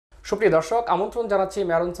সুপ্রিয় দর্শক, আমন্ত্রণ জানাচ্ছি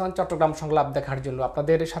মেহরুন সান চট্টগ্রাম সংলাপ দেখার জন্য।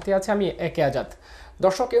 আপনাদের সাথে আছে আমি একে আজাদ।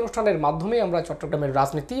 দর্শক, এই অনুষ্ঠানের মাধ্যমে আমরা চট্টগ্রামের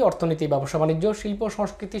রাজনীতি, অর্থনীতি, ব্যবসা বাণিজ্য, শিল্প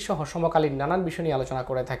সংস্কৃতি সহ সমকালীন নানান বিষয় নিয়ে আলোচনা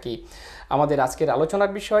করে থাকি। আমাদের আজকের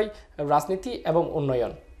আলোচনার বিষয় রাজনীতি এবং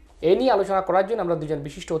উন্নয়ন। এই নিয়ে আলোচনা করার জন্য আমরা দুজন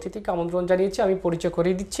বিশিষ্ট অতিথিকে আমন্ত্রণ জানিয়েছি। আমি পরিচয়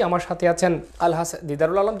করিয়ে দিচ্ছি। আমার সাথে আছেন আলহাজ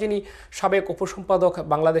দিদারুল আলম, যিনি সাবেক উপসম্পাদক,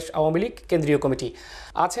 বাংলাদেশ আওয়ামী লীগ কেন্দ্রীয় কমিটি।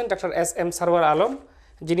 আছেন ডক্টর এস.এম. সারওয়ার আলম,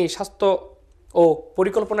 যিনি স্বাস্থ্য ও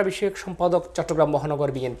পরিকল্পনা বিষয়ক সম্পাদক, চট্টগ্রাম মহানগর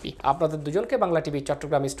বিএনপি। আপনাদের দুজনকে বাংলা টিভি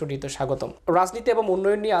চট্টগ্রাম স্টুডিওতে স্বাগতম। রাজনীতি এবং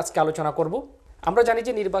উন্নয়ন নিয়ে আজকে আলোচনা করব। আমরা জানি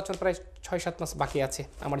যে নির্বাচন প্রায় 6-7 মাস বাকি আছে,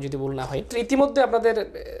 আমার যদি ভুল না হয়। ইতিমধ্যে আপনাদের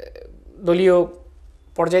দলীয়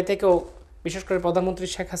পর্যায় থেকেও, বিশেষ করে প্রধানমন্ত্রী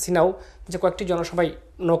শেখ হাসিনাও যে কয়েকটি জনসভায়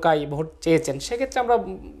নৌকায় ভোট চেয়েছেন, সেক্ষেত্রে আমরা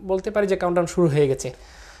বলতে পারি যে কাউন্টডাউন শুরু হয়ে গেছে।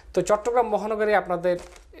 তো চট্টগ্রাম মহানগরে আপনাদের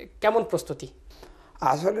কেমন প্রস্তুতি?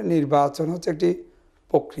 আসলে নির্বাচন হচ্ছে একটি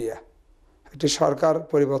প্রক্রিয়া, একটি সরকার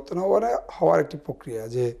পরিবর্তন হওয়ার একটি প্রক্রিয়া,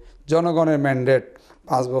 যে জনগণের ম্যান্ডেট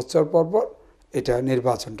 5 বছর পর পর এটা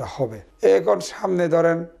নির্বাচনটা হবে। এখন সামনে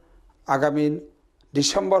ধরেন আগামী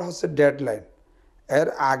ডিসেম্বর হচ্ছে ডেডলাইন। এর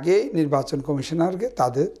আগেই নির্বাচন কমিশনারকে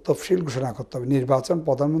তাদের তফসিল ঘোষণা করতে হবে। নির্বাচন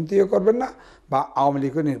প্রধানমন্ত্রীও করবেন না বা আওয়ামী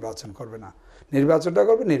লীগও নির্বাচন করবে না, নির্বাচনটা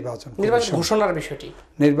করবে নির্বাচন ঘোষণার বিষয়টি,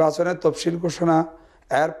 নির্বাচনের তফসিল ঘোষণা।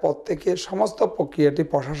 এরপর থেকে সমস্ত প্রক্রিয়াটি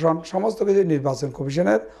প্রশাসন, সমস্ত কিছু নির্বাচন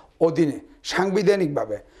কমিশনের অধীনে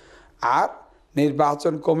সাংবিধানিকভাবে। আর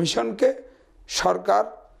নির্বাচন কমিশনকে সরকার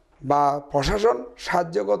বা প্রশাসন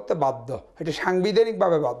সাহায্য করতে বাধ্য, এটি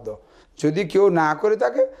সাংবিধানিকভাবে বাধ্য। যদি কেউ না করে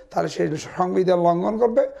থাকে তাহলে সেই সংবিধান লঙ্ঘন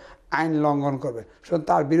করবে, আইন লঙ্ঘন করবে,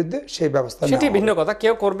 তার বিরুদ্ধে সেই ব্যবস্থা। সেটি ভিন্ন কথা,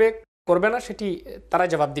 কেউ করবে না, সেটি তারা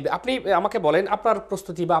জবাব দিবে। আপনি আমাকে বলেন, আপনার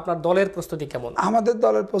প্রস্তুতি বা আপনার দলের প্রস্তুতি কেমন? আমাদের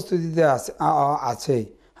দলের প্রস্তুতিতে আছেই।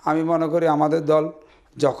 আমি মনে করি আমাদের দল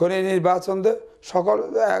যখনই নির্বাচন দেয়,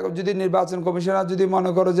 যদি নির্বাচন কমিশনার যদি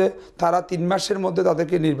মনে করে যে তারা 3 মাসের মধ্যে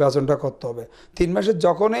তাদেরকে নির্বাচনটা করতে হবে, 3 মাসের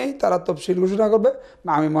যখনই তারা তফসিল ঘোষণা করবে,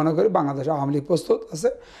 আমি মনে করি বাংলাদেশ আওয়ামী লীগ প্রস্তুত আছে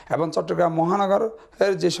এবং চট্টগ্রাম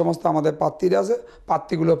মহানগরের যে সমস্ত আমাদের প্রার্থীরা আছে,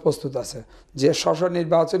 প্রার্থীগুলো প্রস্তুত আছে, যে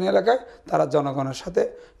নির্বাচনী এলাকায় তারা জনগণের সাথে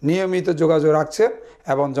নিয়মিত যোগাযোগ রাখছেন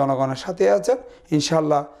এবং জনগণের সাথে আছেন।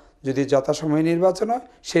 ইনশাল্লাহ যদি যথাসময়ে নির্বাচন হয়,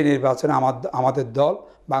 সেই নির্বাচনে আমাদের দল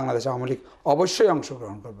বাংলাদেশ আওয়ামী লীগ অবশ্যই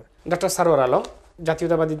অংশগ্রহণ করবে। ডক্টর সারওয়ার আলম,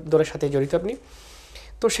 জাতীয়তাবাদী দলের সাথে জড়িত আপনি,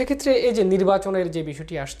 তো সেক্ষেত্রে এই যে নির্বাচনের যে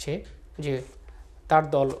বিষয়টি আসছে, যে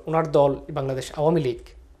ওনার দল বাংলাদেশ আওয়ামী লীগ,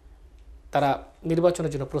 তারা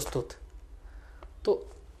নির্বাচনের জন্য প্রস্তুত, তো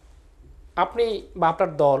আপনি বা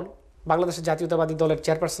আপনার দল বাংলাদেশের জাতীয়তাবাদী দলের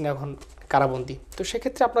চেয়ারপারসন এখন কারাবন্দী, তো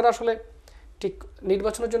সেক্ষেত্রে আপনারা আসলে ঠিক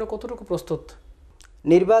নির্বাচনের জন্য কতটুকু প্রস্তুত?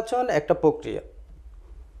 নির্বাচন একটা প্রক্রিয়া,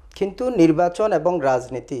 কিন্তু নির্বাচন এবং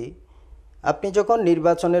রাজনীতি, আপনি যখন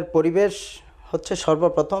নির্বাচনের পরিবেশ হচ্ছে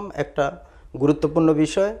সর্বপ্রথম একটা গুরুত্বপূর্ণ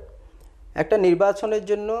বিষয়। একটা নির্বাচনের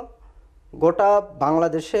জন্য গোটা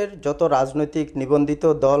বাংলাদেশের যত রাজনৈতিক নিবন্ধিত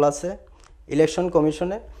দল আছে ইলেকশন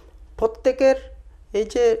কমিশনে, প্রত্যেকের এই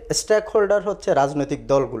যে স্টেক হোল্ডার হচ্ছে রাজনৈতিক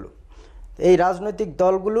দলগুলো। এই রাজনৈতিক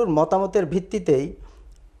দলগুলোর মতামতের ভিত্তিতেই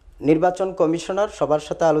নির্বাচন কমিশনার সবার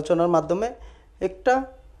সাথে আলোচনার মাধ্যমে একটা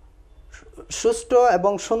সুষ্ঠু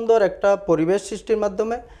এবং সুন্দর একটা পরিবেশ সৃষ্টির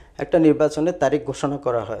মাধ্যমে একটা নির্বাচনের তারিখ ঘোষণা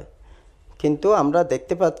করা হয়। কিন্তু আমরা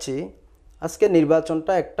দেখতে পাচ্ছি আজকে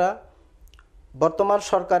নির্বাচনটা একটা বর্তমান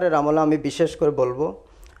সরকারের আমলে, আমি বিশেষ করে বলবো,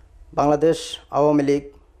 বাংলাদেশ আওয়ামী লীগ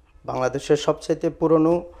বাংলাদেশের সবচেয়ে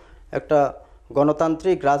পুরনো একটা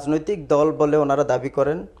গণতান্ত্রিক রাজনৈতিক দল বলে ওনারা দাবি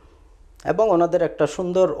করেন এবং ওনাদের একটা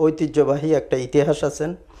সুন্দর ঐতিহ্যবাহী একটা ইতিহাস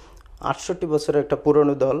আছেন, 68 বছরের একটা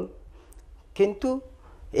পুরনো দল। কিন্তু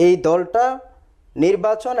এই দলটা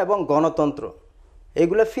নির্বাচন এবং গণতন্ত্র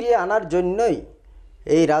এগুলো ফিরিয়ে আনার জন্যই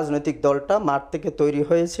এই রাজনৈতিক দলটা মাঠ থেকে তৈরি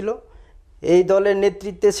হয়েছিল। এই দলের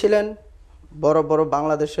নেতৃত্বে ছিলেন বড় বড়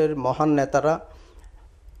বাংলাদেশের মহান নেতারা,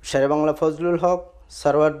 শেরেবাংলা ফজলুল হক,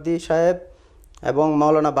 সরওয়ার্দী সাহেব এবং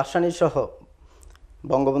মাওলানা ভাসানী সহ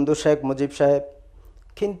বঙ্গবন্ধু শেখ মুজিব সাহেব।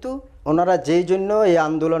 কিন্তু ওনারা যেই জন্য এই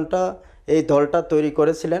আন্দোলনটা, এই দলটা তৈরি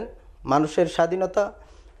করেছিলেন, মানুষের স্বাধীনতা,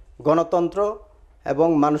 গণতন্ত্র এবং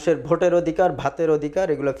মানুষের ভোটের অধিকার, ভাতের অধিকার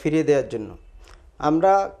এগুলো ফিরিয়ে দেওয়ার জন্য।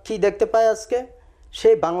 আমরা কি দেখতে পাই আজকে?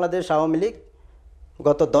 সেই বাংলাদেশ আওয়ামী লীগ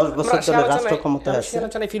গত 10 বছর ধরে রাষ্ট্র ক্ষমতায় আছে।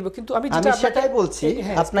 আমি সেটাই বলছি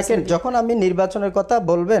আপনাকে, যখন আমি নির্বাচনের কথা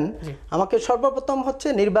বলবেন, আমাকে সর্বপ্রথম হচ্ছে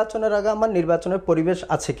নির্বাচনের আগে আমার নির্বাচনের পরিবেশ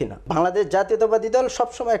আছে কিনা। বাংলাদেশ জাতীয়তাবাদী দল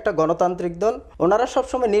সবসময় একটা গণতান্ত্রিক দল, ওনারা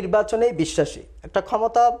সবসময় নির্বাচনেই বিশ্বাসী। একটা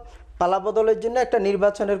ক্ষমতা পালাবদলের জন্য একটা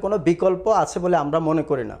নির্বাচনের কোনো বিকল্প আছে বলে আমরা মনে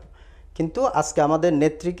করি না। কিন্তু আজকে আমাদের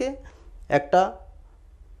নেত্রীকে একটা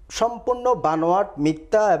সম্পূর্ণ বানোয়াট,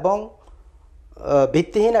 মিথ্যা এবং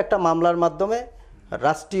ভিত্তিহীন একটা মামলার মাধ্যমে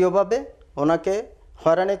রাষ্ট্রীয়ভাবে ওনাকে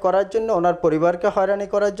হয়রানি করার জন্য, ওনার পরিবারকে হয়রানি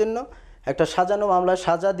করার জন্য একটা সাজানো মামলায়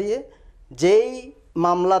সাজা দিয়ে, যেই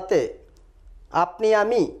মামলাতে আপনি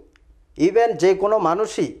আমি ইভেন যে কোনো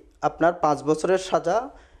মানুষই আপনার 5 বছরের সাজা,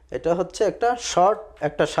 এটা হচ্ছে একটা শর্ট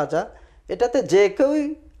একটা সাজা, এটাতে যে কেউই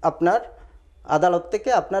আপনার আদালত থেকে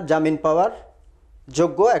আপনার জামিন পাওয়ার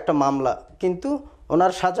যোগ্য একটা মামলা। কিন্তু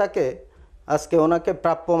ওনার সাজাকে আজকে ওনাকে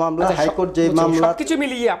প্রাপ্য মামলা হাইকোর্ট যে মামলা, সবকিছু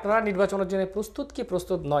মিলিয়ে আপনারা নির্বাচনের জন্য প্রস্তুত কি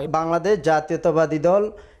প্রস্তুত নয়? বাংলাদেশ জাতীয়তাবাদী দল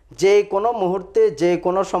যে কোনো মুহূর্তে যে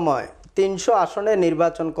কোনো সময় 300 আসনে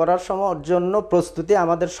নির্বাচন করার জন্য প্রস্তুতি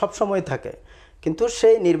আমাদের সব সময় থাকে। কিন্তু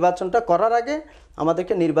সেই নির্বাচনটা করার আগে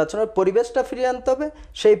আমাদেরকে নির্বাচনের পরিবেশটা ফিরিয়ে আনতে হবে।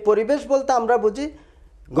 সেই পরিবেশ বলতে আমরা বুঝি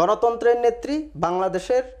গণতন্ত্রের নেত্রী,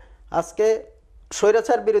 বাংলাদেশের আজকে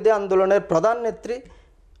স্বৈরাচার বিরোধী আন্দোলনের প্রধান নেত্রী,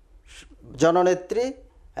 জননেত্রী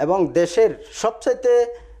এবং দেশের সবচাইতে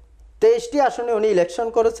 23টি আসনে উনি ইলেকশন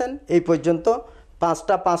করেছেন এই পর্যন্ত,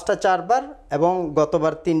 5টা 4বার এবং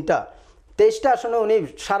গতবার 3টা। 23টা আসনে উনি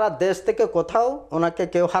সারা দেশ থেকে কোথাও ওনাকে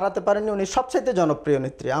কেউ হারাতে পারেনি। উনি সবচাইতে জনপ্রিয়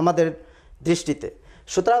নেত্রী আমাদের দৃষ্টিতে।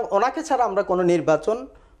 সুতরাং ওনাকে ছাড়া আমরা কোনো নির্বাচন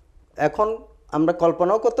এখন আমরা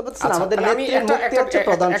কল্পনাও করতে পারছি না। আমাদের নেত্রীর মুক্তি হচ্ছে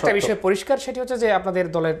প্রধান একটা শর্ত। বিষয় পরিষ্কার, সেটি হচ্ছে যে আপনাদের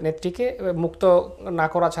দলের নেত্রীকে মুক্ত না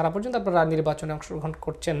করা ছাড়া পর্যন্ত আপনারা নির্বাচনে অংশগ্রহণ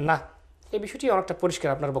করছেন না, এই বিষয়টি অনেকটা পরিষ্কার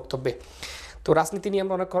আপনার বক্তব্যে। তো রাজনীতি নিয়ে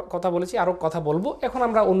আমরা অনেক কথা বলেছি, আরও কথা বলবো। এখন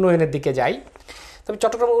আমরা উন্নয়নের দিকে যাই। তবে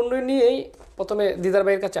চট্টগ্রামের উন্নয়ন নিয়েই প্রথমে দিদার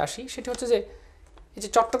ভাইয়ের কাছে আসি। সেটি হচ্ছে যে এই যে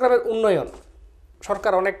চট্টগ্রামের উন্নয়ন,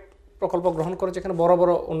 সরকার অনেক প্রকল্প গ্রহণ করে, যেখানে বড়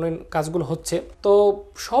বড় উন্নয়ন কাজগুলো হচ্ছে। তো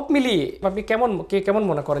সব মিলিয়ে আপনি কেমন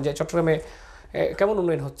মনে করেন যে চট্টগ্রামে কেমন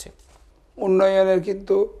উন্নয়ন হচ্ছে? উন্নয়নের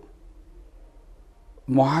কিন্তু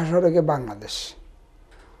মহাসড়কে বাংলাদেশ,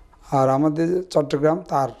 আর আমাদের চট্টগ্রাম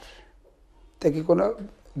তার থেকে কোনো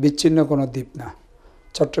বিচ্ছিন্ন কোনো দ্বীপ না।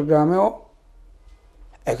 চট্টগ্রামেও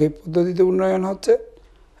একই পদ্ধতিতে উন্নয়ন হচ্ছে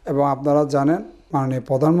এবং আপনারা জানেন মাননীয়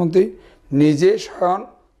প্রধানমন্ত্রী নিজে স্বয়ং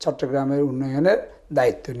চট্টগ্রামের উন্নয়নের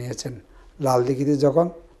দায়িত্ব নিয়েছেন। লালদিঘিতে যখন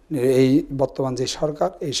এই বর্তমান যে সরকার,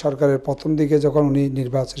 এই সরকারের প্রথম দিকে যখন উনি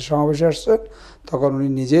নির্বাচনী সমাবেশে আসছেন, তখন উনি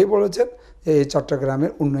নিজেই বলেছেন যে এই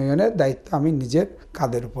চট্টগ্রামের উন্নয়নের দায়িত্ব আমি নিজের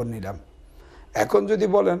কাঁধের উপর নিলাম। এখন যদি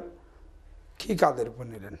বলেন কি কাঁধের উপর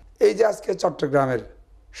নিলেন, এই যে আজকে চট্টগ্রামের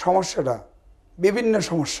সমস্যাটা, বিভিন্ন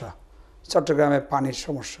সমস্যা, চট্টগ্রামের পানির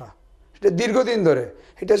সমস্যা, এটা দীর্ঘদিন ধরে,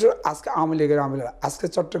 এটা আজকে আওয়ামী লীগের আজকে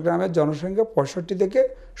চট্টগ্রামের জনসংখ্যা 65 থেকে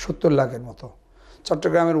 70 লাখের মতো।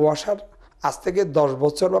 চট্টগ্রামের ওয়াসার আজ থেকে 10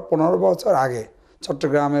 বছর বা 15 বছর আগে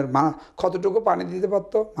চট্টগ্রামের কতটুকু পানি দিতে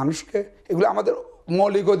পারতো মানুষকে? এগুলো আমাদের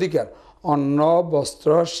মৌলিক অধিকার। অন্ন, বস্ত্র,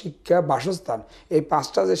 শিক্ষা, বাসস্থান, এই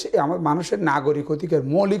 5টা যে আমার মানুষের নাগরিক অধিকার,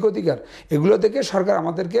 মৌলিক অধিকার, এগুলো থেকে সরকার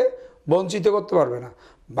আমাদেরকে বঞ্চিত করতে পারবে না।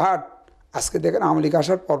 বাট আজকে দেখেন আওয়ামী লীগ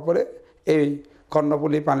আসার পরে এই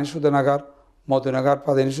কর্ণফুলী পানি শোধনাগার, মধুনাগার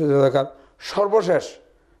পানি শোধনাগার, সর্বশেষ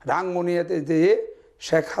রাঙ্গুনিয়াতে যেয়ে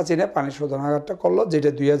শেখ হাসিনা পানি শোধনাগারটা করলো,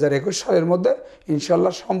 যেটা 2021 সালের মধ্যে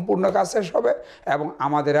ইনশাল্লাহ সম্পূর্ণ কাজ শেষ হবে এবং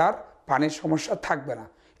আমাদের আর পানির সমস্যা থাকবে না।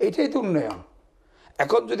 এইটাই তো উন্নয়ন।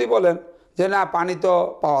 এখন যদি বলেন যে না পানি তো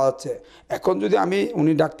পাওয়া যাচ্ছে, এখন যদি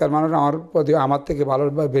উনি ডাক্তার মানুষ, আমার থেকে ভালো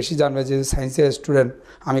বেশি জানবে যে সায়েন্সের স্টুডেন্ট,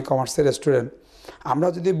 আমি কমার্সের স্টুডেন্ট, আমরা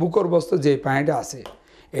যদি ভূগর্ভস্থ যে পানিটা আছে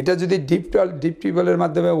এটা যদি ডিপ টিউবওয়েলের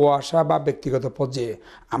মাধ্যমে ওয়াসা বা ব্যক্তিগত পর্যায়ে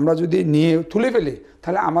আমরা যদি নিয়ে তুলে ফেলি,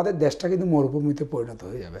 তাহলে আমাদের দেশটা কিন্তু মরুভূমিতে পরিণত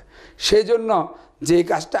হয়ে যাবে। সেই জন্য যে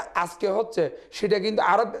কাজটা আজকে হচ্ছে সেটা কিন্তু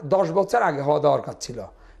আরও 10 বছর আগে হওয়া দরকার ছিল।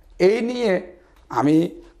 এই নিয়ে আমি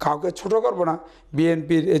কাউকে ছোট করব না।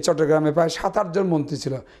 বিএনপির এই চট্টগ্রামে প্রায় 7-8 জন মন্ত্রী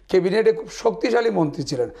ছিল, ক্যাবিনেটে খুব শক্তিশালী মন্ত্রী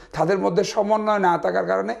ছিলেন, তাদের মধ্যে সমন্বয় না থাকার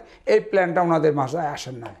কারণে এই প্ল্যানটা ওনাদের মাথায়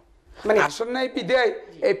আসেন নাই, আসেন নাই বিদায়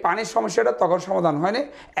এই পানির সমস্যাটা তখন সমাধান হয়নি।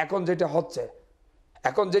 এখন যেটা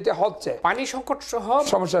হচ্ছে পানি সংকট সহ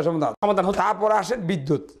সমস্যার সমাধান। তারপর আসেন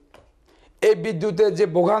বিদ্যুৎ। এই বিদ্যুতের যে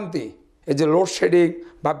ভোগান্তি, এই যে লোডশেডিং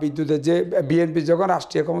বা বিদ্যুতের যে বিএনপি যখন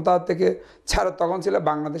রাষ্ট্রীয় ক্ষমতা থেকে ছাড়ে, তখন ছিল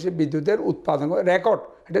বাংলাদেশের বিদ্যুতের উৎপাদন রেকর্ড,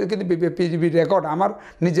 এটা কিন্তু পিজিবি রেকর্ড, আমার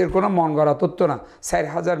নিজের কোনো মন গড়া তথ্য না,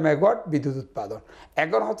 4000 মেগাওয়াট বিদ্যুৎ উৎপাদন।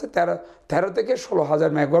 এখন হচ্ছে 13 থেকে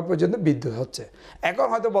 16,000 মেগাওয়াট পর্যন্ত বিদ্যুৎ হচ্ছে। এখন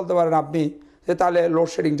হয়তো বলতে পারেন আপনি যে তাহলে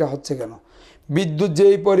লোডশেডিংটা হচ্ছে কেন? বিদ্যুৎ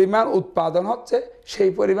যেই পরিমাণ উৎপাদন হচ্ছে সেই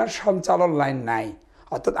পরিমাণ সঞ্চালন লাইন নাই।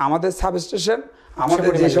 অর্থাৎ আমাদের সাবস্টেশন,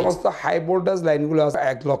 আমাদের যে সমস্ত হাই ভোল্টেজ লাইনগুলো আছে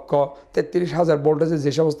 1,33,000 ভোল্টেজের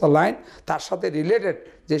যে সমস্ত লাইন, তার সাথে রিলেটেড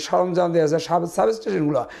যে সরঞ্জাম দেওয়া আছে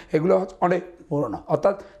সাবস্টেশনগুলো, এগুলো অনেক পুরোনো,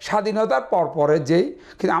 অর্থাৎ স্বাধীনতার পরে যেই।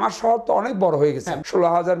 কিন্তু আমার শহর তো অনেক বড় হয়ে গেছে,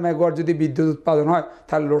 16,000 মেগাওয়াট যদি বিদ্যুৎ উৎপাদন হয়,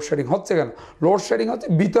 তাহলে লোডশেডিং হচ্ছে কেন? লোডশেডিং হচ্ছে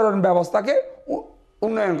বিতরণ ব্যবস্থাকে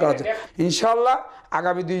উন্নয়ন করা হচ্ছে। ইনশাল্লাহ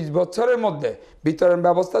আগামী 2 বছরের মধ্যে বিতরণ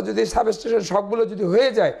ব্যবস্থা যদি সাবস্টেশন সবগুলো যদি হয়ে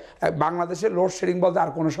যায়, বাংলাদেশের লোডশেডিং বলতে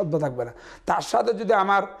আর কোনো শব্দ থাকবে না। তার সাথে যদি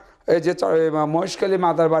আমার এই যে মহেশখালী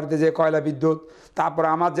মাতার বাড়িতে যে কয়লা বিদ্যুৎ, তারপরে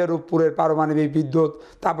আমার যে রূপপুরের পারমাণবিক বিদ্যুৎ,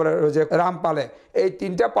 তারপরে ওই যে রামপালে, এই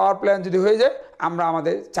 3টা পাওয়ার প্ল্যান্ট যদি হয়ে যায়, আমরা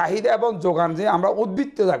আমাদের চাহিদা এবং যোগান যে আমরা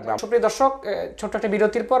উদ্বৃত্ত থাকলাম। সুপ্রিয় দর্শক, ছোট্ট একটা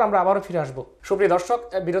বিরতির পর আমরা আবারও ফিরে আসবো। সুপ্রিয় দর্শক,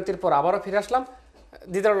 বিরতির পর আবারও ফিরে আসলাম।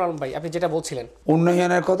 দিদারুল আলম ভাই, আপনি যেটা বলছিলেন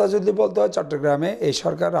উন্নয়নের কথা যদি বলতে হয়, চট্টগ্রামে এই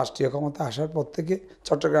সরকার রাষ্ট্রীয় ক্ষমতা আসার পর থেকে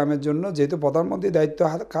চট্টগ্রামের জন্য যেহেতু প্রধানমন্ত্রী দায়িত্ব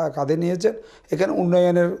কাঁধে নিয়েছেন, এখানে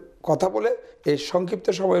উন্নয়নের কথা বলে এই সংক্ষিপ্ত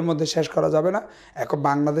সময়ের মধ্যে শেষ করা যাবে না। এখন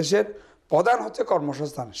বাংলাদেশের প্রধান হচ্ছে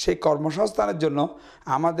কর্মসংস্থান। সেই কর্মসংস্থানের জন্য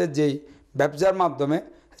আমাদের যেই ব্যবসার মাধ্যমে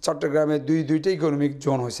চট্টগ্রামে দুইটা ইকোনমিক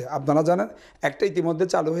জোন হয়েছে, আপনারা জানেন। একটা ইতিমধ্যে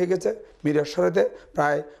চালু হয়ে গেছে মিরসরাইতে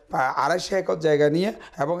প্রায় 250 একর জায়গা নিয়ে,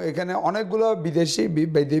 এবং এখানে অনেকগুলো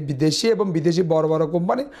বিদেশি এবং বিদেশি বড় বড়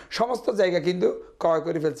কোম্পানি সমস্ত জায়গা কিন্তু ক্রয়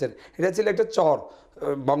করে ফেলছেন। এটা ছিল একটা চর,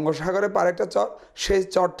 বঙ্গোপসাগরের পারে একটা চর। সেই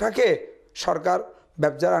চরটাকে সরকার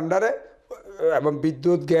ব্যবসার আন্ডারে এবং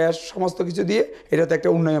বিদ্যুৎ গ্যাস সমস্ত কিছু দিয়ে এটাতে একটা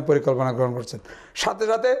উন্নয়ন পরিকল্পনা গ্রহণ করছেন। সাথে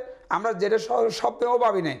সাথে আমরা যেটা স্বপ্নেও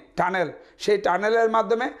ভাবি নাই, টানেল, সেই টানেলের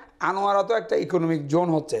মাধ্যমে আনোয়ারাতেও একটা ইকোনমিক জোন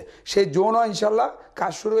হচ্ছে। সেই জোনও ইনশাল্লাহ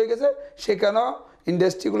কাজ শুরু হয়ে গেছে। সেখানেও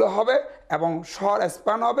ইন্ডাস্ট্রিগুলো হবে এবং শহর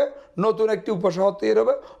এক্সপ্যান্ড হবে, নতুন একটি উপশহর তৈরি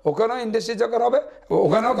হবে, ওখানেও ইন্ডাস্ট্রি জগৎ হবে,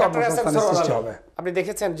 ওখানেও কর্মসংস্থানের সৃষ্টি হবে। আপনি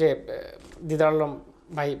দেখেছেন যে দিদারুল আলম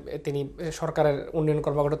ভাই তিনি সরকারের উন্নয়ন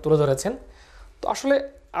কর্মকাণ্ড তুলে ধরেছেন। তো আসলে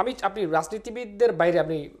আপনি রাজনীতিবিদদের বাইরে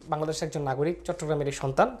আপনি বাংলাদেশের একজন নাগরিক, চট্টগ্রামের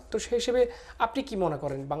সন্তান। তো সেই হিসেবে আপনি কি মনে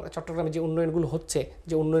করেন চট্টগ্রামে যে উন্নয়নগুলো হচ্ছে,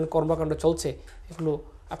 যে উন্নয়ন কর্মকাণ্ড চলছে, এগুলো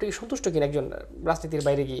আপনি সন্তুষ্ট কিনা একজন রাজনীতির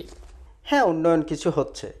বাইরে গিয়ে? হ্যাঁ, উন্নয়ন কিছু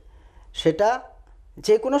হচ্ছে। সেটা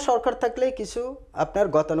যে কোনো সরকার থাকলেই কিছু আপনার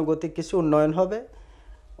গতানুগতিক কিছু উন্নয়ন হবে।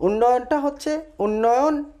 উন্নয়নটা হচ্ছে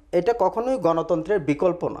উন্নয়ন, এটা কখনোই গণতন্ত্রের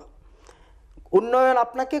বিকল্প না। উন্নয়ন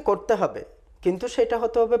আপনাকে করতে হবে, কিন্তু সেটা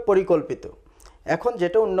হতে হবে পরিকল্পিত। এখন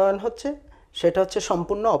যেটা উন্নয়ন হচ্ছে সেটা হচ্ছে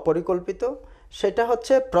সম্পূর্ণ অপরিকল্পিত। সেটা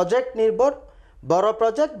হচ্ছে প্রজেক্ট নির্ভর, বড়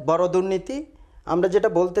প্রজেক্ট, বড় দুর্নীতি। আমরা যেটা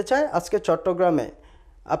বলতে চাই, আজকে চট্টগ্রামে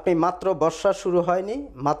আপনি মাত্র বর্ষা শুরু হয়নি,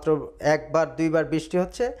 মাত্র 1-2বার বৃষ্টি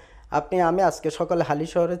হচ্ছে। আমি আজকে সকালে হালি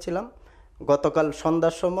শহরে ছিলাম, গতকাল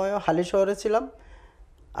সন্ধ্যার সময়ও হালি শহরে ছিলাম।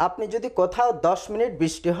 আপনি যদি কোথাও 10 মিনিট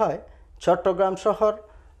বৃষ্টি হয়, চট্টগ্রাম শহর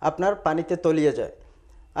আপনার পানিতে তলিয়ে যায়।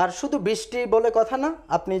 আর শুধু বৃষ্টি বলে কথা না,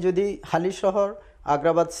 আপনি যদি হালি শহর,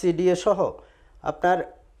 আগ্রাবাদ, সিডিএ সহ আপনার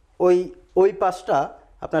ওই পাশটা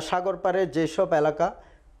আপনার সাগর পাড়ের যেসব এলাকা,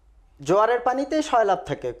 জোয়ারের পানিতেই সয়লাব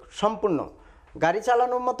থাকে সম্পূর্ণ। গাড়ি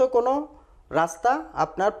চালানোর মতো কোনো রাস্তা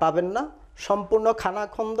আপনার পাবেন না, সম্পূর্ণ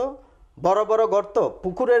খানাখন্দ, বড় বড় গর্ত,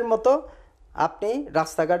 পুকুরের মতো আপনি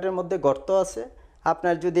রাস্তাঘাটের মধ্যে গর্ত আছে।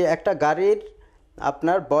 আপনার যদি একটা গাড়ির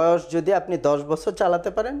আপনার বয়স যদি আপনি 10 বছর চালাতে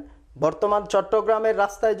পারেন, বর্তমান চট্টগ্রামের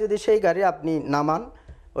রাস্তায় যদি সেই গাড়ি আপনি নামান,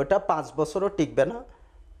 ওটা 5 বছরও টিকবে না।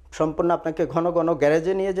 সম্পূর্ণ আপনাকে ঘন ঘন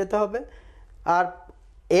গ্যারেজে নিয়ে যেতে হবে। আর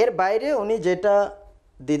এর বাইরে উনি যেটা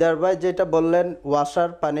দিদার ভাই যেটা বললেন ওয়াসার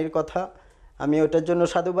পানির কথা, আমি ওটার জন্য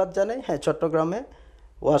সাধুবাদ জানাই। হ্যাঁ, চট্টগ্রামে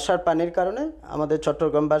ওয়াসার পানির কারণে আমাদের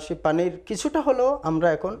চট্টগ্রামবাসী পানির কিছুটা হলেও আমরা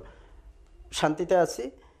এখন শান্তিতে আছি।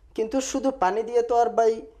 কিন্তু শুধু পানি দিয়ে তো আর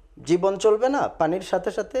ভাই জীবন চলবে না। পানির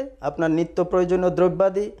সাথে সাথে আপনার নিত্য প্রয়োজনীয়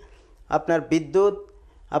দ্রব্যাদি, আপনার বিদ্যুৎ,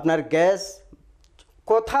 আপনার গ্যাস,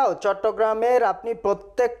 কোথাও চট্টগ্রামের আপনি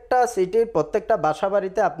প্রত্যেকটা সিটির প্রত্যেকটা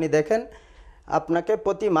বাসাবাড়িতে আপনি দেখেন, আপনাকে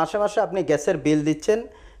প্রতি মাসে মাসে আপনি গ্যাসের বিল দিচ্ছেন।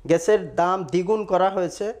 গ্যাসের দাম দ্বিগুণ করা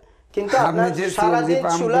হয়েছে, কিন্তু আপনার সারাদিন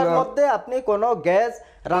চুলার মধ্যে আপনি কোনো গ্যাস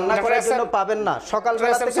রান্না করার জন্য পাবেন না।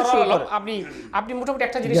 সকালবেলা থেকে শুরু করে আপনি মোটামুটি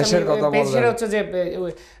একটা জিনিস সেটা হচ্ছে যে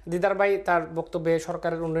দিদার ভাই তার বক্তব্যে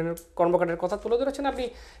সরকারের উন্নয়নের কর্মকাণ্ডের কথা তুলে ধরেছেন, আপনি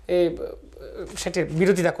সেটির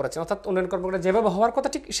বিরোধিতা করেছেন। অর্থাৎ উন্নয়ন কর্মকাণ্ড যেভাবে হওয়ার কথা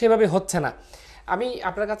ঠিক সেভাবে হচ্ছে না। আমি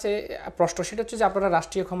আপনার কাছে প্রশ্ন সেটা হচ্ছে যে আপনারা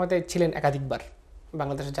রাষ্ট্রীয় ক্ষমতায় ছিলেন একাধিকবার,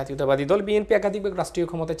 বাংলাদেশের জাতীয়তাবাদী দল বিএনপি একাধিকবার রাষ্ট্রীয়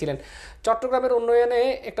ক্ষমতায় ছিলেন। চট্টগ্রামের উন্নয়নে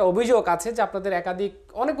একটা অভিযোগ আছে যে আপনাদের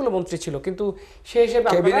অনেকগুলো মন্ত্রী ছিল, কিন্তু সেই হিসেবে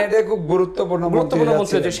ক্যাবিনেটে খুব গুরুত্বপূর্ণ মন্ত্রী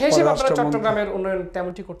ছিল, সেই হিসেবে আপনারা চট্টগ্রামের উন্নয়ন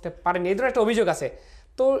তেমনটি করতে পারেন, এই ধরনের একটা অভিযোগ আছে।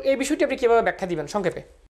 তো এই বিষয়টি আপনি কিভাবে ব্যাখ্যা দিবেন সংক্ষেপে?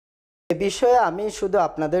 এ বিষয়ে আমি শুধু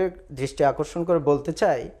আপনাদের দৃষ্টি আকর্ষণ করে বলতে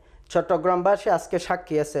চাই, চট্টগ্রামবাসী আজকে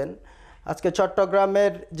সাক্ষী আছেন। আজকে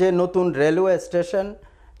চট্টগ্রামের যে নতুন রেলওয়ে স্টেশন,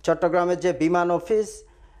 চট্টগ্রামের যে বিমান অফিস,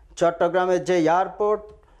 চট্টগ্রামের যে এয়ারপোর্ট,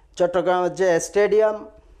 চট্টগ্রামের যে স্টেডিয়াম,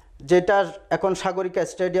 যেটা এখন সাগরিকা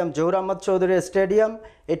স্টেডিয়াম, জহুর আহমদ চৌধুরী স্টেডিয়াম,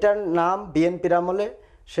 এটার নাম বিএনপির আমলে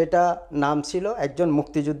সেটা নাম ছিল একজন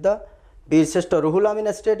মুক্তিযোদ্ধা বীরশ্রেষ্ঠ রুহুল আমিন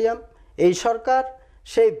স্টেডিয়াম। এই সরকার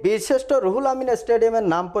সেই বীরশ্রেষ্ঠ রুহুল আমিন স্টেডিয়ামের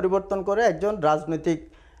নাম পরিবর্তন করে একজন রাজনৈতিক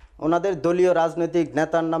ওনাদের দলীয় রাজনৈতিক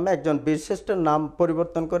নেতার নামে একজন বীরশ্রেষ্ঠের নাম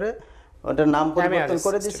পরিবর্তন করে ওটার নাম পরিবর্তন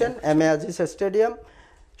করে দিয়েছেন এম এ আজিজ স্টেডিয়াম,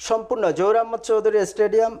 সম্পূর্ণ জহুর আহমদ চৌধুরী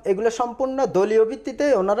স্টেডিয়াম, এগুলো সম্পূর্ণ দলীয় ভিত্তিতে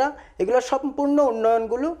ওনারা এগুলো সম্পূর্ণ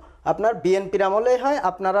উন্নয়নগুলো আপনার বিএনপির আমলেই হয়।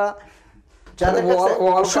 আপনারা যাদের কাছে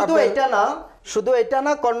শুধু এটা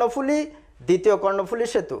না কর্ণফুলী, দ্বিতীয় কর্ণফুলী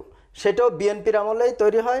সেতু সেটাও বিএনপির আমলেই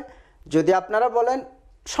তৈরি হয়। যদি আপনারা বলেন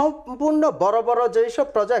সম্পূর্ণ বড় বড় যেসব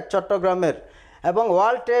প্রজেক্ট চট্টগ্রামের এবং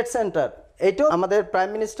ওয়ার্ল্ড ট্রেড সেন্টার, এইটাও আমাদের প্রাইম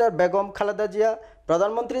মিনিস্টার বেগম খালেদা জিয়া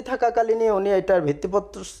প্রধানমন্ত্রী থাকাকালীনই উনি এটার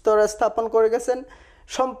ভিত্তিপ্রস্তর স্থাপন করে গেছেন।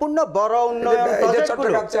 সম্পূর্ণ বড় উন্নয়ন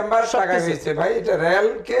প্রজেক্টগুলো ভাই এটা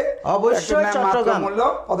রেলকে অবশ্যই চট্টগ্রাম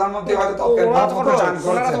প্রধানমন্ত্রী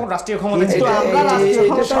রাষ্ট্রীয় ক্ষমতা ছিল,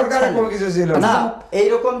 সরকারের কোনো কিছু ছিল না।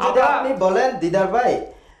 এইরকম যদি আপনি বলেন দিদার ভাই,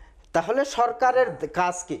 তাহলে সরকারের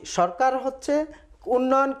কাজ কি? সরকার হচ্ছে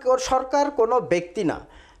উন্নয়ন, সরকার কোনো ব্যক্তি না,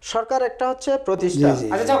 সরকার একটা হচ্ছে প্রতিষ্ঠান।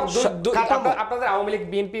 আচ্ছা, আপনাদের আওয়ামী লীগ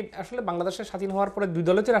বিএনপি আসলে বাংলাদেশের স্বাধীন হওয়ার পরে দুই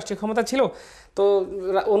দলই তো রাষ্ট্রীয় ক্ষমতা ছিল, তো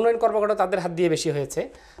উন্নয়ন কর্মকর্তা তাদের হাত দিয়ে বেশি হয়েছে।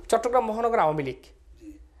 চট্টগ্রাম মহানগর আওয়ামী লীগ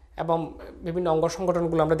এবং বিভিন্ন অঙ্গ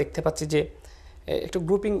সংগঠনগুলো আমরা দেখতে পাচ্ছি যে একটু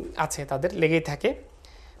গ্রুপিং আছে, তাদের লেগেই থাকে।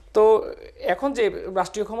 তো এখন যে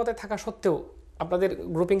রাষ্ট্রীয় ক্ষমতায় থাকা সত্ত্বেও আপনাদের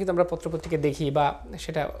গ্রুপিং কিন্তু আমরা পত্রপত্রিকা দেখি বা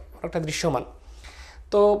সেটা একটা দৃশ্যমান।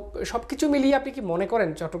 তো সব কিছু মিলিয়ে আপনি কি মনে করেন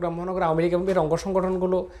চট্টগ্রাম মহানগর আওয়ামী লীগ এবং এর অঙ্গ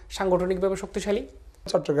সংগঠনগুলো সাংগঠনিকভাবে শক্তিশালী?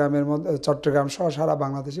 চট্টগ্রামের মধ্যে চট্টগ্রাম সহ সারা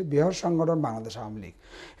বাংলাদেশে বৃহৎ সংগঠন বাংলাদেশ আওয়ামী লীগ।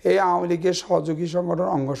 এই আওয়ামী লীগের সহযোগী সংগঠন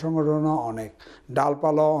অঙ্গ সংগঠনও অনেক,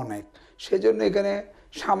 ডালপালাও অনেক, সেজন্য এখানে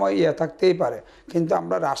সাময়িক থাকতেই পারে, কিন্তু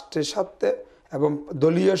আমরা রাষ্ট্রের স্বার্থে এবং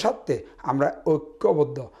দলীয় স্বার্থে আমরা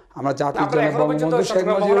ঐক্যবদ্ধ। আমরা জাতির জন্য বঙ্গবন্ধু শেখ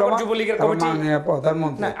মুজিবুর রহমান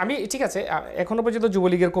প্রধানমন্ত্রী। আমি ঠিক আছে, এখনো পর্যন্ত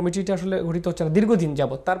যুবলীগের কমিটিটা আসলে গঠিত হচ্ছে না দীর্ঘদিন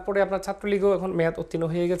যাবত, তারপরে আপনার ছাত্রলীগও এখন মেয়াদ উত্তীর্ণ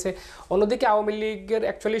হয়ে গেছে, অন্যদিকে আওয়ামী লীগের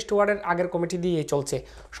 41 ওয়ার্ডের আগের কমিটি দিয়েই চলছে,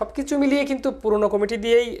 সবকিছু মিলিয়ে কিন্তু পুরনো কমিটি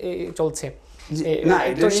দিয়েই চলছে। না,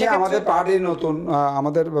 এটা নিয়ে আমাদের পার্টির নতুন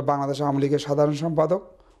আমাদের বাংলাদেশ আওয়ামী লীগের সাধারণ সম্পাদক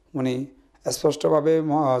উনি স্পষ্টভাবে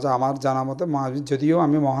আমার জানা মতে, যদিও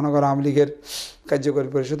আমি মহানগর আওয়ামী লীগের কার্যকরী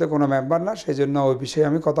পরিষদে কোনো মেম্বার না, সেই জন্য ওই বিষয়ে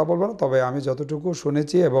আমি কথা বলবো না, তবে আমি যতটুকু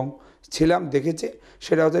শুনেছি এবং ছিলাম দেখেছি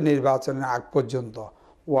সেটা হচ্ছে নির্বাচনের আগ পর্যন্ত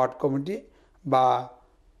ওয়ার্ড কমিটি বা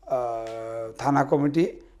থানা কমিটি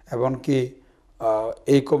এমনকি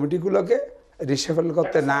এই কমিটিগুলোকে রিসেফেল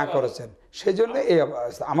করতে না করেছেন, সেই জন্য এই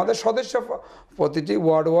অবস্থা। আমাদের সদস্য প্রতিটি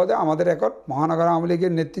ওয়ার্ডে আমাদের এখন মহানগর আওয়ামী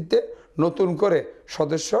লীগের নেতৃত্বে নতুন করে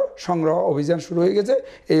সদস্য সংগ্রহ অভিযান শুরু হয়ে গেছে,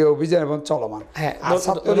 এই অভিযান এবং চলমান। আর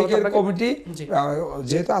ছাত্রলীগের কমিটি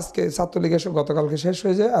যেহেতু আজকে ছাত্রলীগের গতকালকে শেষ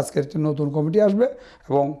হয়েছে, আজকে একটি নতুন কমিটি আসবে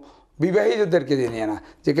এবং বিবাহিতদেরকে নিয়ে না,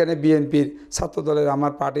 যেখানে বিএনপির ছাত্রদলের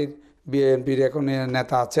আমার পার্টির বিএনপির এখন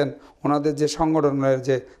নেতা আছেন, ওনাদের যে সংগঠনের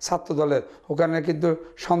যে ছাত্রদলের ওখানে কিন্তু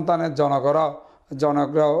সন্তানের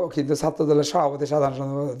জনকরাও কিন্তু ছাত্রদলের সভাপতি সাধারণ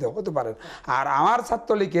সম্পাদক হতে পারেন। আর আমার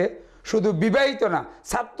ছাত্রলীগে শুধু বিবাহিত না,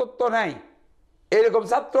 ছাত্রত্ব নেই এরকম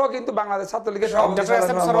ছাত্রও কিন্তু বাংলাদেশ ছাত্রলীগের সভাপতি।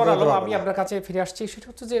 আমি আপনার কাছে ফিরে আসছি, সেটা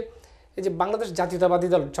হচ্ছে যে এই যে বাংলাদেশ জাতীয়তাবাদী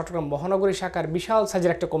দল চট্টগ্রাম মহানগরী শাখার বিশাল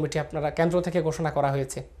সাইজের একটা কমিটি আপনারা কেন্দ্র থেকে ঘোষণা করা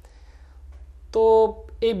হয়েছে। তো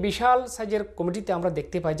এই বিশাল সাইজের কমিটিতে আমরা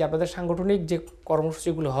দেখতে পাই যে আপনাদের সাংগঠনিক যে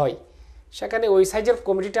কর্মসূচিগুলো হয় সেখানে ওই সাইজের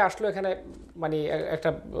কমিটিটা আসলে এখানে মানে একটা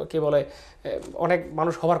কি বলে অনেক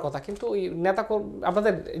মানুষ হওয়ার কথা, কিন্তু ওই নেতা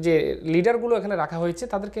আপনাদের যে লিডারগুলো এখানে রাখা হয়েছে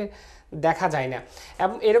তাদেরকে দেখা যায় না।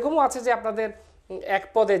 এবং এরকমও আছে যে আপনাদের এক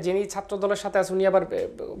পদে যিনি ছাত্র দলের সাথে আছে উনি আবার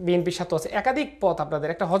বিএনপির সাথে আছে, একাধিক পদ আপনাদের,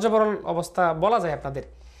 একটা হযবরল অবস্থা বলা যায় আপনাদের।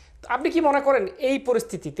 আপনি কি মনে করেন এই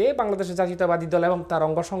পরিস্থিতিতে বাংলাদেশের জাতীয়তাবাদী দল এবং তার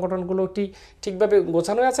অঙ্গ সংগঠনগুলো ঠিকভাবে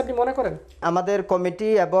গোছানো আছে আপনি মনে করেন? আমাদের কমিটি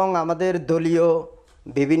এবং আমাদের দলীয়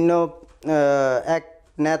বিভিন্ন এক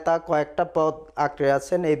নেতা কয়েকটা পদ আঁকড়ে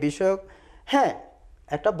আছেন এই বিষয়ক। হ্যাঁ,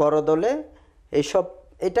 একটা বড় দলে এইসব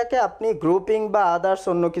এটাকে আপনি গ্রুপিং বা আদার্স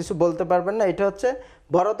অন্য কিছু বলতে পারবেন না। এটা হচ্ছে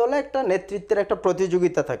বড় দলে একটা নেতৃত্বের একটা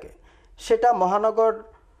প্রতিযোগিতা থাকে, সেটা মহানগর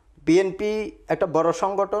বিএনপি একটা বড়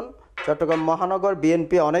সংগঠন। চট্টগ্রাম মহানগর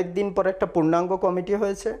বিএনপি অনেক দিন পর একটা পূর্ণাঙ্গ কমিটি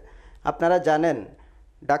হয়েছে। আপনারা জানেন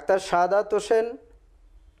ডাক্তার শাহাদাত হোসেন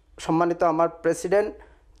সম্মানিত আমার প্রেসিডেন্ট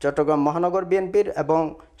চট্টগ্রাম মহানগর বিএনপির এবং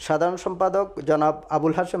সাধারণ সম্পাদক জনাব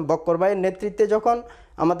আবুল হাশেম বক্কর ভাইয়ের নেতৃত্বে যখন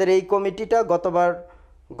আমাদের এই কমিটিটা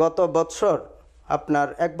গত বৎসর আপনার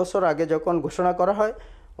 1 বছর আগে যখন ঘোষণা করা হয়,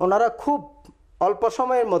 ওনারা খুব অল্প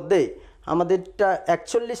সময়ের মধ্যেই আমাদেরটা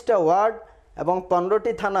 41টা ওয়ার্ড এবং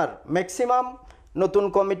 15টি থানার ম্যাক্সিমাম নতুন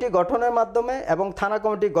কমিটি গঠনের মাধ্যমে এবং থানা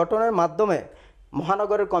কমিটি গঠনের মাধ্যমে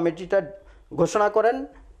মহানগরের কমিটিটা ঘোষণা করেন।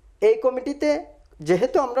 এই কমিটিতে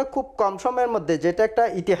যেহেতু আমরা খুব কম সময়ের মধ্যে, যেটা একটা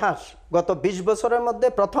ইতিহাস, গত 20 বছরের মধ্যে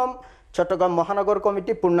প্রথম চট্টগ্রাম মহানগর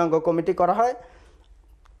কমিটি পূর্ণাঙ্গ কমিটি করা হয়।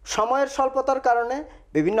 সময়ের স্বল্পতার কারণে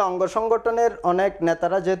বিভিন্ন অঙ্গ সংগঠনের অনেক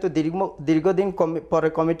নেতারা যেহেতু দীর্ঘদিন পরে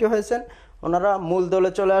কমিটি হয়েছেন, ওনারা মূল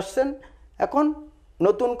দলে চলে আসছেন এখন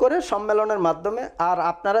নতুন করে সম্মেলনের মাধ্যমে। আর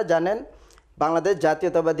আপনারা জানেন বাংলাদেশ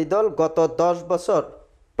জাতীয়তাবাদী দল গত 10 বছর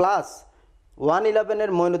প্লাস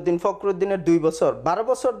 111-এর মঈনুদ্দিন ফখরুদ্দিনের 2 বছর 12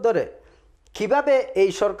 বছর ধরে কিভাবে এই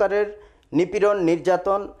সরকারের নিপীড়ন,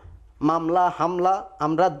 নির্যাতন, মামলা, হামলা,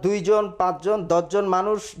 আমরা 2 জন 5 জন 10 জন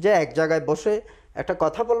মানুষ যে এক জায়গায় বসে একটা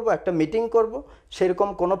কথা বলবো, একটা মিটিং করব, সেরকম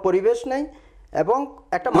কোনো পরিবেশ নেই। এবং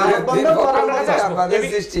একটা মানববন্ধন করার আপনাদের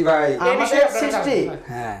সৃষ্টি ভাই, আমাদের সৃষ্টি,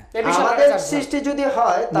 হ্যাঁ আমাদের সৃষ্টি যদি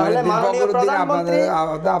হয় তাহলে মাননীয় প্রধানমন্ত্রী,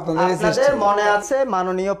 আপনাদের মনে আছে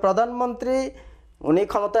মাননীয় প্রধানমন্ত্রী উনি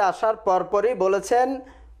ক্ষমতায় আসার পরপরই বলেছেন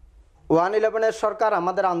 111-এর সরকার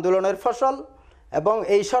আমাদের আন্দোলনের ফসল, এবং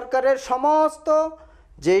এই সরকারের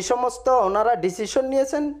যেই সমস্ত ওনারা ডিসিশন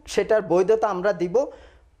নিয়েছেন সেটার বৈধতা আমরা দিব।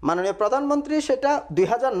 মাননীয় প্রধানমন্ত্রী সেটা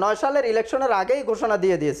 2009 সালের ইলেকশনের আগেই ঘোষণা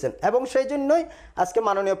দিয়ে দিয়েছেন, এবং সেই জন্যই আজকে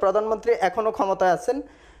মাননীয় প্রধানমন্ত্রী এখনও ক্ষমতায় আছেন।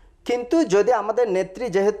 কিন্তু যদি আমাদের নেত্রী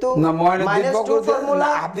যেহেতু -2 ফর্মুলা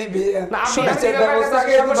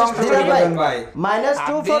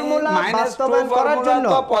বাস্তবায়ন করার জন্য,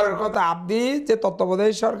 পরের কথা, আপনি যে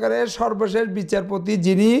তত্ত্বাবধায়ক সরকারের সর্বশেষ বিচারপতি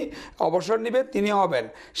যিনি অবসর নেবেন তিনি হবেন,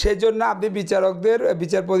 সেই জন্য আপনি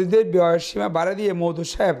বিচারপতিদের বয়স সীমা বাড়িয়ে দিয়ে মওদুদ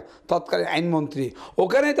সাহেব তৎকালীন আইনমন্ত্রী,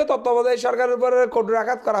 ওখানেই তো তত্ত্বাবধায়ক সরকারের উপর কঠোর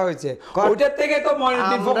আঘাত করা হয়েছে, ওইটার থেকে তো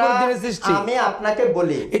মঈনুদ্দিন ফখরুদ্দিনের সৃষ্টি। আমি আপনাকে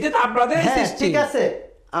বলি এটা তো আপনাদের সৃষ্টি। ঠিক আছে,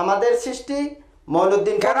 আমাদের সৃষ্টি।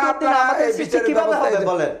 মঈনুদ্দিন ফখরুদ্দিন আমাদের সৃষ্টি কিভাবে হবে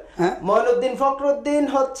বলেন? মঈনুদ্দিন ফখরুদ্দিন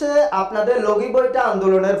হচ্ছে আপনাদের লগি বইটা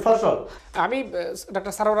আন্দোলনের ফসল। আমি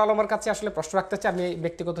ডক্টর সারোয়ার আলমের কাছে আসলে প্রশ্ন রাখতে চাই। আমি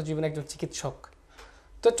ব্যক্তিগত জীবনে একজন চিকিৎসক,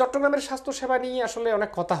 তো চট্টগ্রামের স্বাস্থ্যসেবা নিয়ে আসলে অনেক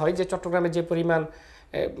কথা হয় যে চট্টগ্রামে যে পরিমাণ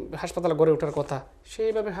হাসপাতাল গড়ে ওঠার কথা,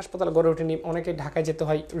 সেইভাবে হাসপাতাল গড়ে ওঠেনি। অনেকে ঢাকায় যেতে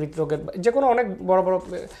হয় হৃদরোগের, যে কোনো অনেক বড় বড়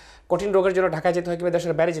কঠিন রোগের জন্য ঢাকায় যেতে হয় কিংবা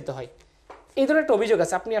দেশের বাইরে যেতে হয়। এই ধরনের একটা অভিযোগ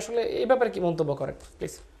আছে, আপনি আসলে এই ব্যাপারে কি মন্তব্য করেন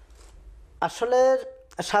প্লিজ? আসলে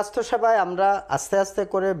স্বাস্থ্যসেবায় আমরা আস্তে আস্তে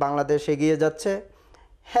করে বাংলাদেশ এগিয়ে যাচ্ছে।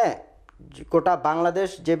 হ্যাঁ, গোটা বাংলাদেশ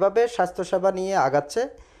যেভাবে স্বাস্থ্যসেবা নিয়ে আগাচ্ছে,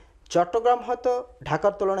 চট্টগ্রাম হয়তো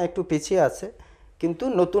ঢাকার তুলনায় একটু পিছিয়ে আছে, কিন্তু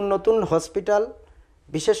নতুন নতুন হসপিটাল,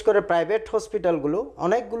 বিশেষ করে প্রাইভেট হসপিটালগুলো,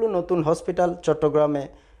 অনেকগুলো নতুন হসপিটাল চট্টগ্রামে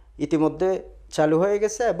ইতিমধ্যে চালু হয়ে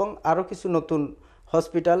গেছে, এবং আরও কিছু নতুন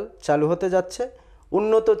হসপিটাল চালু হতে যাচ্ছে।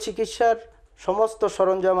 উন্নত চিকিৎসার সমস্ত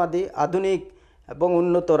সরঞ্জামাদি আধুনিক এবং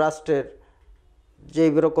উন্নত রাষ্ট্রের যে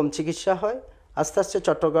রকম চিকিৎসা হয়, আস্তে আস্তে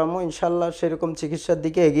চট্টগ্রামও ইনশাল্লাহ সেরকম চিকিৎসার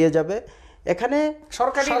দিকে এগিয়ে যাবে। এখানে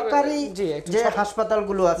সরকারি যে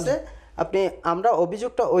হাসপাতালগুলো আছে, আমরা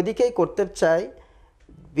অভিযোগটা ওইদিকেই করতে চাই,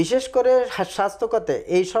 বিশেষ করে স্বাস্থ্য খাতে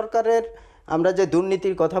এই সরকারের আমরা যে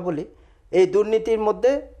দুর্নীতির কথা বলি, এই দুর্নীতির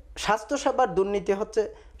মধ্যে স্বাস্থ্যসেবার দুর্নীতি হচ্ছে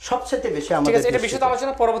সবচেয়ে বেশি। ঠিক আছে, এটা বিষয়ে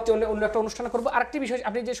আলোচনা পরবর্তী অন্য একটা অনুষ্ঠান করবো। আরেকটি বিষয়,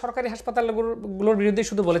 আপনি যে সরকারি হাসপাতালগুলোর বিরুদ্ধে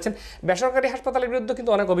শুধু বলেছেন, বেসরকারি হাসপাতালের বিরুদ্ধে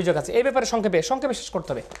কিন্তু অনেক অভিযোগ আছে, এই ব্যাপারে সংক্ষেপে শেষ করতে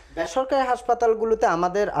হবে। বেসরকারি হাসপাতালগুলোতে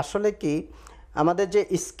আমাদের আসলে কি, আমাদের যে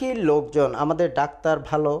স্কিল লোকজন, আমাদের ডাক্তার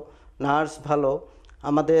ভালো, নার্স ভালো,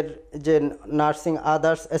 আমাদের যে নার্সিং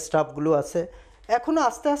আদার্স স্টাফগুলো আছে, এখনো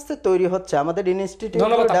আস্তে আস্তে তৈরি হচ্ছে। আমাদের ইনস্টিটিউট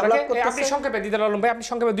ডেভেলপ করতেছে। আপনি সংক্ষেপে দিদার আলম ভাই, আপনি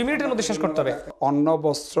সংক্ষেপে 2 মিনিটের মধ্যে শেষ করতে হবে। অন্ন,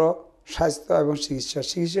 বস্ত্র, স্বাস্থ্য এবং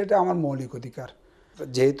চিকিৎসাটা আমার মৌলিক অধিকার।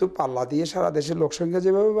 যেহেতু পাল্লা দিয়ে সারা দেশের লোকসংখ্যা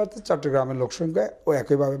যেভাবে বাড়ছে, চট্টগ্রামের লোকসংখ্যা ও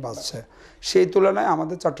একইভাবে বাড়ছে। সেই তুলনায়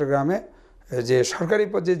আমাদের চট্টগ্রামে যে সরকারি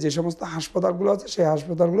পর্যায়ে যে সমস্ত হাসপাতালগুলো আছে, সেই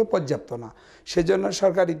হাসপাতালগুলো পর্যাপ্ত না। সেজন্য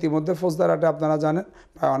সরকার ইতিমধ্যে ফৌজদারহাটে আপনারা জানেন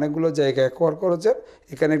প্রায় অনেকগুলো জায়গায় অ্যাকোয়ার করেছে।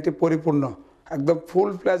 এখানে একটি পরিপূর্ণ একদম ফুল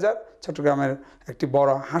প্লেজার চট্টগ্রামের একটি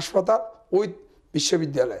বড় হাসপাতাল উইথ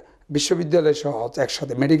বিশ্ববিদ্যালয় সহ হচ্ছে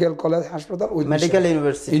একসাথে, মেডিকেল কলেজ হাসপাতাল উইথ মেডিকেল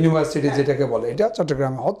ইউনিভার্সিটি যেটাকে বলে, এটা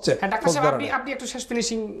চট্টগ্রামে হচ্ছে। আপনি একটু শেষ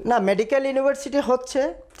ফিনিশিং। না, মেডিকেল ইউনিভার্সিটি হচ্ছে,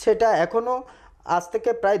 সেটা এখনো আজ থেকে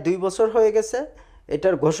প্রায় 2 বছর হয়ে গেছে,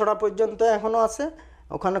 এটার ঘোষণা পর্যন্ত এখনো আছে।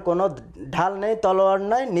 ওখানে কোনো ঢাল নেই, তলোয়ার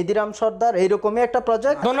নাই, নিধিরাম সর্দার এইরকমই একটা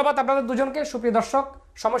প্রজেক্ট। ধন্যবাদ আপনাদের দুজনকে। সুপ্রিয় দর্শক,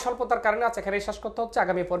 সময় স্বল্পতার কারণে আজ এখানেই শেষ করতে হচ্ছে।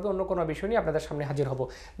 আগামী পর্বে অন্য কোনো বিষয় নিয়ে আপনাদের সামনে হাজির হব।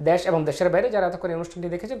 দেশ এবং দেশের বাইরে যারা এতক্ষণ অনুষ্ঠানটি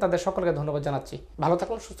দেখেছেন তাদের সকলকে ধন্যবাদ জানাচ্ছি। ভালো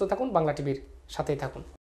থাকুন, সুস্থ থাকুন, বাংলা টিভির সাথেই থাকুন।